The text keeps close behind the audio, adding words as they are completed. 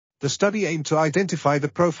The study aimed to identify the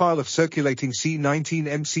profile of circulating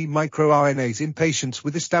C19MC microRNAs in patients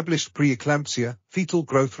with established preeclampsia, fetal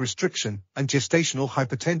growth restriction, and gestational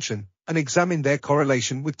hypertension, and examine their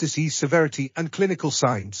correlation with disease severity and clinical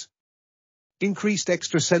signs. Increased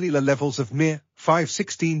extracellular levels of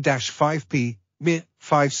miR-516-5P,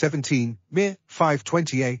 miR-517,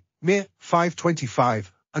 miR-520A,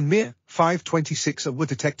 miR-525, and miR-526A were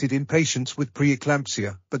detected in patients with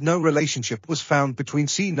preeclampsia, but no relationship was found between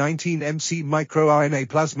C19MC microRNA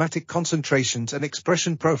plasmatic concentrations and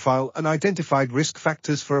expression profile and identified risk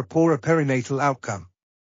factors for a poorer perinatal outcome.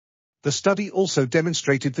 The study also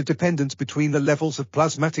demonstrated the dependence between the levels of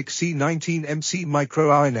plasmatic C19MC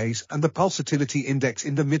microRNAs and the pulsatility index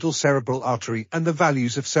in the middle cerebral artery and the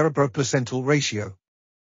values of cerebroplacental ratio.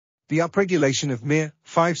 The upregulation of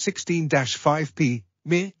miR-516-5P,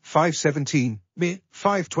 miR-517,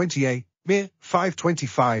 miR-520A,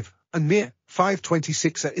 miR-525, and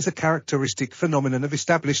miR-526A is a characteristic phenomenon of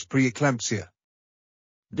established preeclampsia.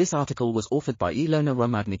 This article was authored by Ilona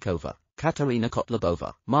Hromadnikova, Katerina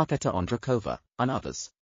Kotlabova, Marketa Ondrackova, and others.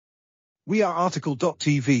 We are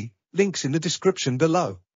RTCLTV, links in the description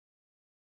below.